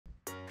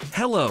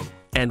Hello,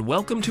 and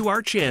welcome to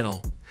our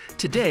channel.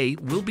 Today,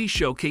 we'll be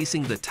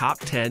showcasing the top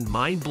 10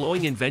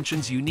 mind-blowing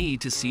inventions you need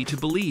to see to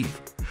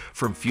believe.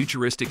 From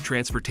futuristic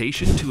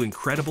transportation to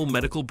incredible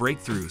medical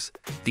breakthroughs,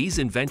 these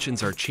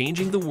inventions are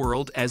changing the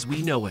world as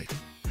we know it.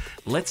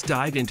 Let's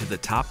dive into the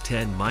top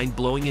 10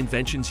 mind-blowing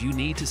inventions you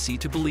need to see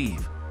to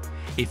believe.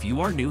 If you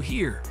are new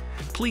here,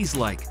 please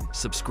like,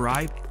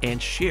 subscribe,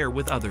 and share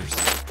with others.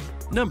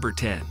 Number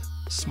 10.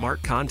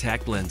 Smart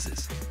contact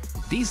lenses.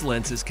 These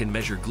lenses can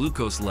measure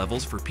glucose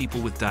levels for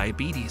people with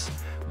diabetes,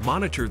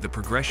 monitor the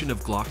progression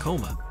of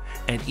glaucoma,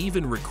 and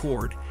even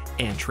record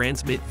and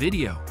transmit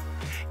video.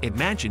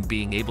 Imagine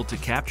being able to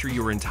capture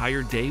your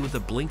entire day with a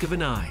blink of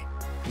an eye.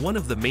 One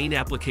of the main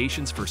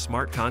applications for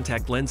smart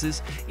contact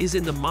lenses is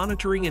in the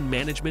monitoring and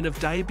management of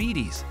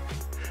diabetes.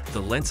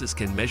 The lenses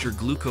can measure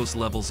glucose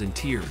levels in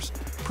tears,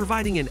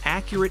 providing an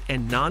accurate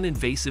and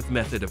non-invasive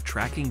method of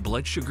tracking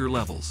blood sugar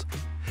levels.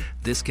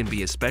 This can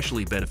be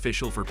especially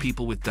beneficial for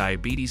people with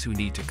diabetes who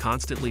need to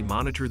constantly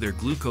monitor their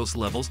glucose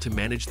levels to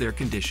manage their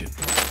condition.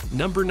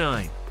 Number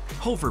 9.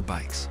 Hover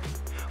bikes.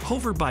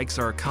 Hover bikes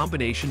are a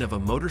combination of a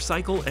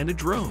motorcycle and a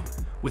drone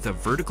with a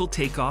vertical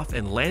takeoff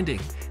and landing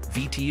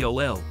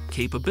 (VTOL)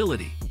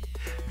 capability.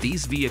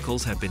 These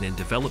vehicles have been in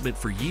development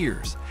for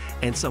years,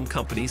 and some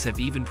companies have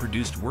even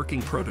produced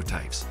working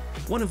prototypes.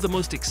 One of the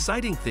most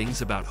exciting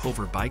things about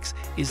hover bikes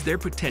is their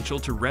potential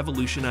to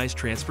revolutionize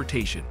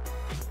transportation.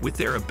 With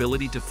their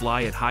ability to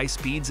fly at high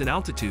speeds and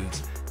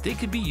altitudes, they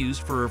could be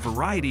used for a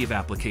variety of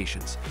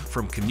applications,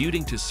 from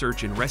commuting to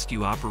search and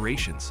rescue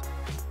operations.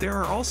 There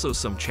are also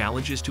some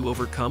challenges to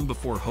overcome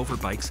before hover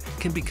bikes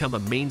can become a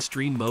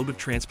mainstream mode of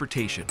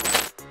transportation.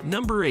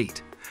 Number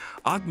 8.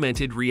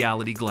 Augmented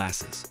reality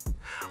glasses.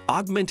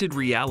 Augmented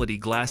reality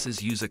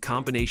glasses use a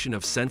combination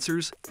of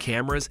sensors,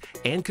 cameras,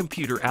 and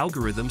computer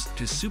algorithms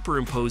to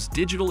superimpose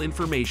digital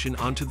information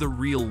onto the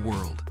real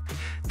world.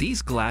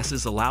 These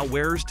glasses allow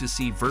wearers to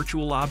see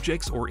virtual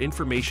objects or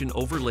information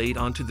overlaid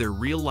onto their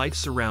real-life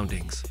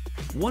surroundings.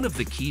 One of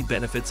the key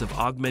benefits of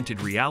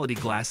augmented reality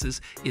glasses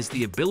is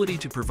the ability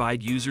to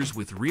provide users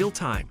with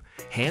real-time,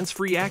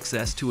 hands-free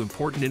access to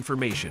important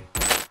information.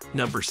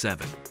 Number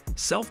 7.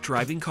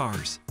 Self-driving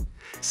cars.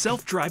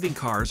 Self-driving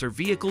cars are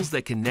vehicles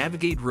that can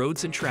navigate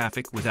roads and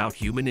traffic without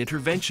human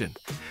intervention.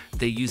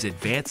 They use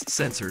advanced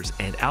sensors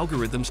and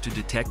algorithms to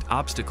detect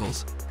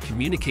obstacles,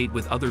 communicate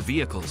with other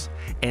vehicles,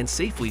 and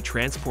safely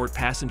transport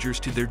passengers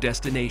to their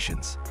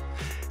destinations.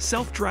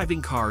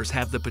 Self-driving cars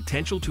have the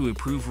potential to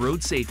improve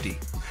road safety,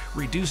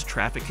 reduce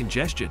traffic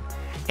congestion,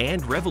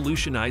 and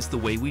revolutionize the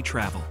way we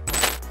travel.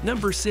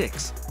 Number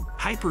 6.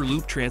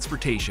 Hyperloop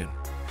transportation.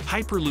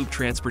 Hyperloop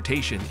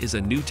transportation is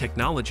a new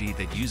technology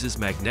that uses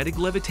magnetic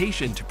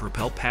levitation to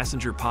propel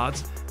passenger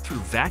pods through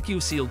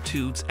vacuum-sealed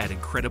tubes at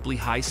incredibly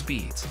high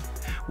speeds.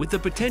 With the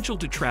potential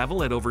to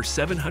travel at over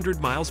 700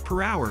 miles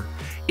per hour,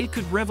 it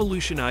could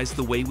revolutionize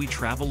the way we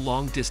travel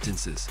long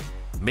distances,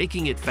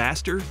 making it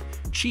faster,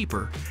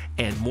 cheaper,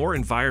 and more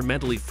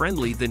environmentally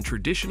friendly than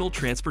traditional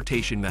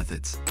transportation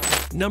methods.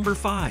 Number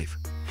 5.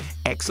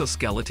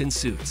 Exoskeleton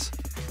suits.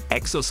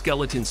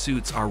 Exoskeleton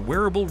suits are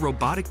wearable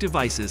robotic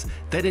devices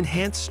that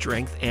enhance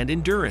strength and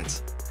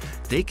endurance.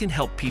 They can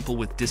help people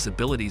with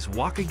disabilities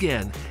walk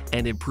again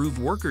and improve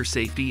worker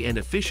safety and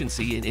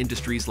efficiency in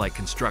industries like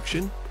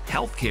construction,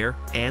 healthcare,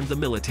 and the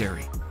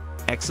military.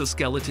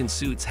 Exoskeleton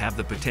suits have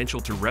the potential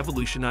to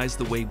revolutionize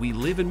the way we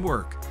live and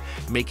work,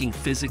 making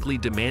physically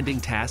demanding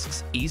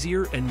tasks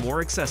easier and more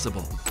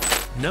accessible.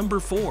 Number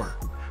 4.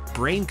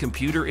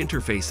 Brain-computer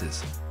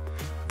interfaces.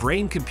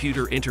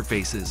 Brain-computer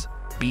interfaces,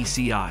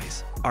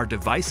 BCIs, are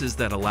devices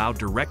that allow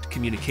direct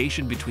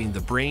communication between the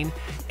brain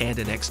and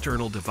an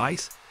external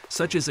device,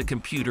 such as a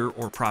computer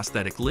or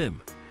prosthetic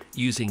limb,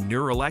 using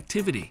neural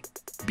activity.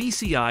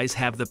 BCIs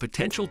have the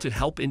potential to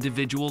help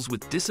individuals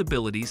with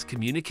disabilities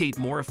communicate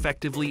more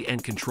effectively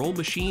and control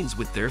machines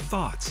with their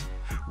thoughts,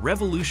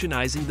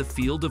 revolutionizing the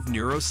field of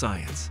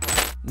neuroscience.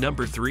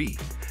 Number 3.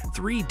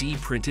 3D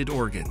printed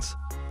organs.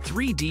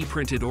 3D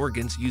printed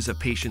organs use a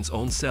patient's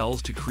own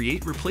cells to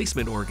create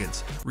replacement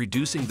organs,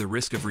 reducing the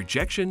risk of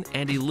rejection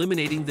and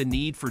eliminating the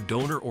need for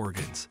donor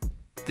organs.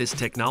 This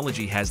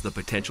technology has the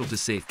potential to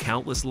save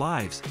countless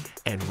lives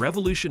and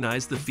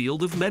revolutionize the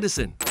field of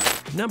medicine.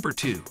 Number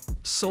 2.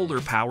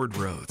 Solar-powered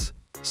roads.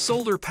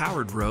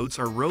 Solar-powered roads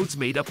are roads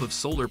made up of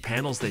solar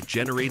panels that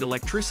generate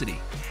electricity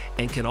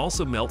and can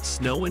also melt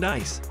snow and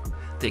ice.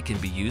 They can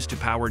be used to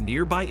power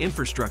nearby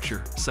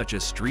infrastructure, such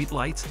as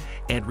streetlights,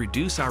 and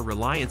reduce our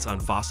reliance on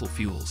fossil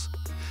fuels.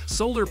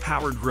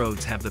 Solar-powered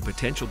roads have the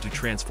potential to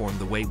transform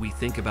the way we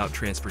think about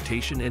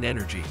transportation and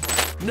energy.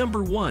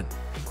 Number 1.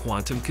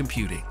 Quantum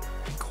computing.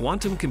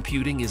 Quantum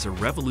computing is a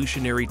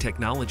revolutionary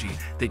technology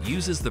that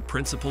uses the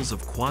principles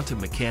of quantum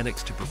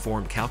mechanics to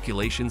perform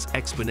calculations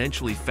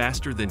exponentially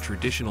faster than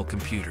traditional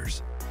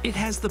computers. It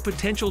has the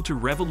potential to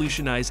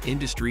revolutionize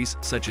industries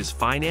such as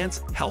finance,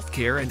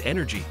 healthcare, and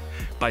energy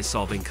by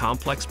solving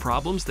complex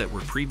problems that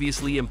were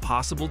previously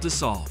impossible to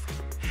solve.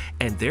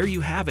 And there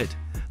you have it,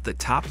 the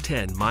top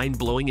 10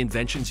 mind-blowing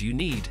inventions you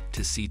need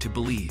to see to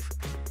believe.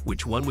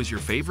 Which one was your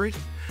favorite?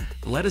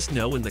 Let us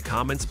know in the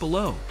comments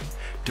below.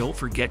 Don't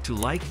forget to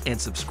like and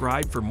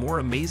subscribe for more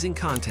amazing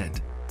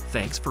content.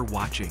 Thanks for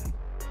watching.